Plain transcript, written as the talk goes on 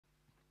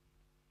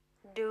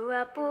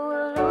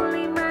25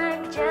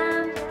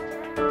 jam.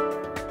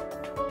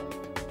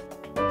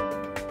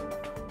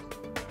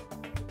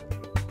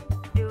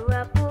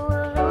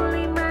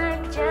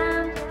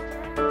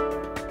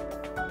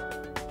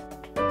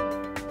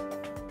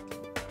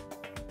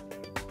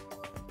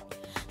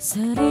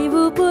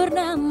 Seribu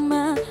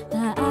purnama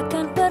tak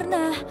akan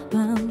pernah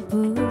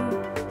mampu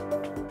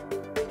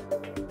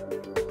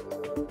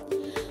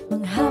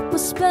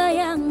menghapus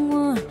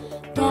bayangmu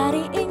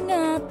dari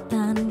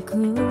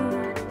ingatanku.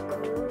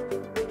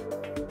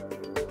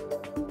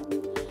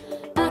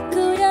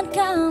 Aku dan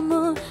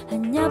kamu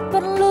hanya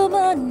perlu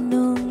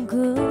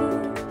menunggu.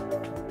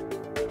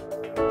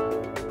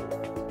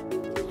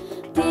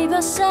 Tiba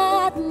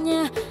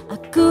saatnya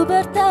aku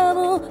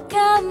bertemu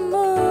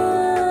kamu.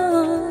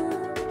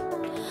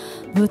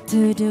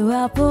 Butuh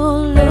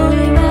 25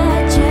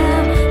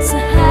 jam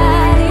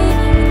sehari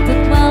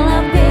untuk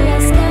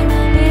melampiaskan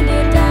ini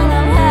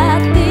dalam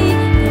hati.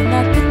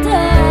 Karena ku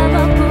tak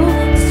mampu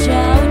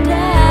sejauh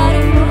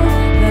darimu,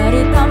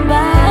 beri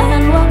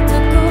tambahan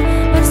waktuku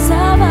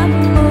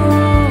bersamamu.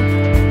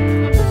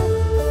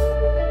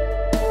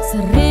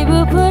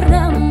 1000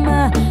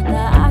 purnama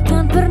tak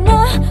akan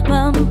pernah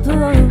mampu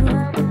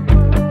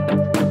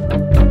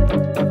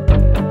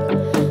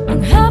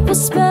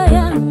menghapus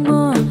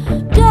bayangmu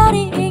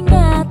dari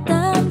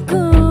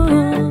ingatanku.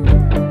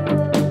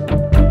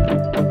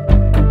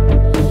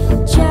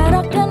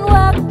 Jarak dan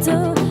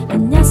waktu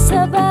hanya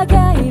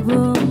sebagai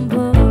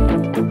bumbu.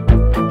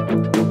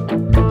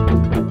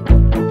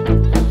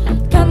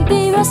 Kan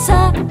tiba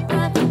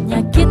saatnya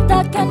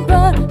kita kan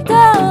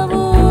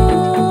bertemu.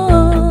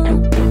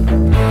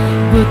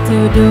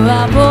 Butuh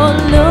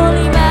 25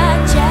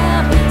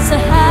 jam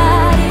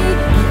sehari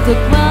untuk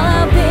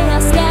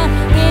melampiaskan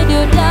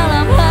hidup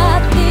dalam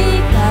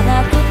hati. Karena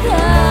ku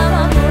tak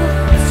mampu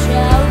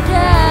jauh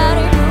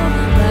darimu,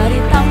 beri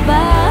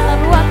tambahan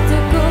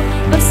waktuku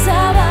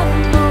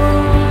bersamamu.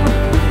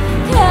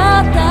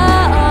 Kata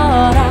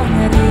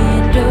orang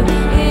rindu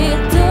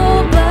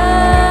itu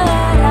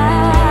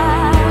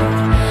berat,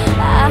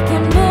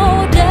 akan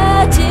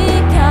mudah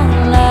jika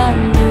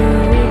lalu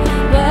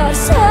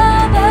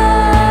bersama.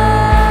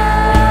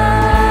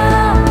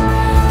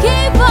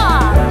 Keep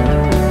on.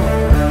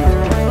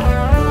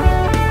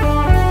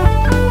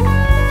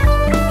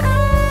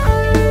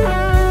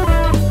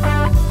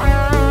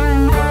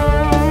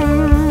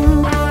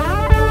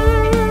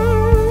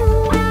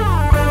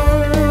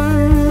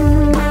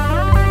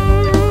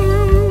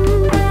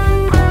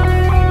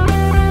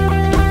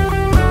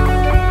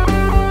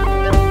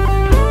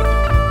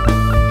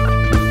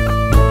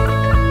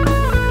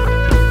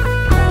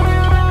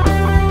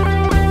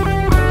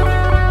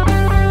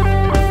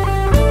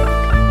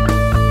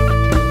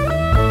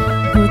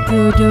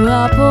 Butuh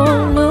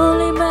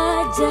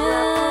 25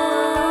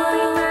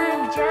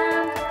 jam.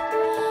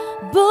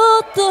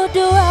 Butuh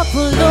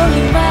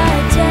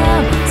 25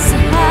 jam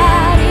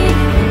sehari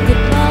untuk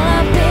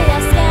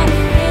melampiaskan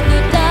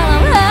hidup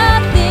dalam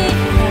hati.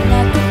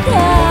 Karena ku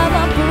tak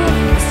mampu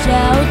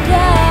jauh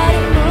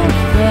darimu,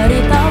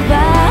 beri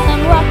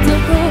tambahan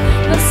waktuku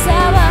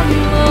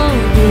bersamamu.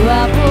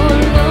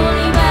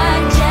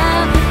 25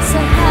 jam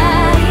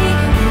sehari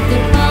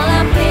untuk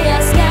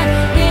melampiaskan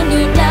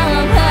hidup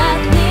dalam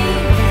hati.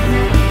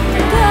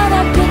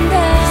 Karena ku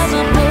tak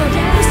mampu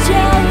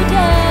jauh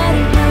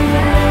darimu.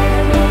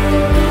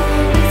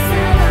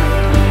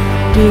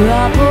 25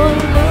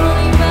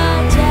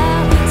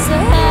 jam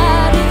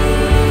sehari.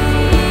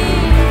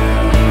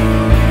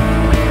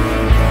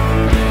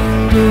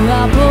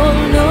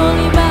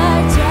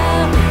 25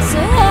 jam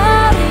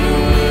sehari.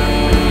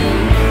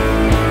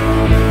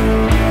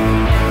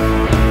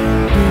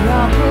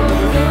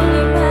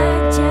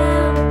 25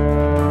 jam.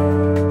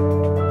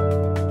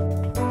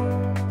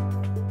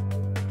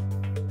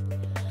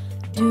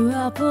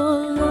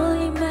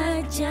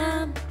 25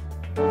 jam.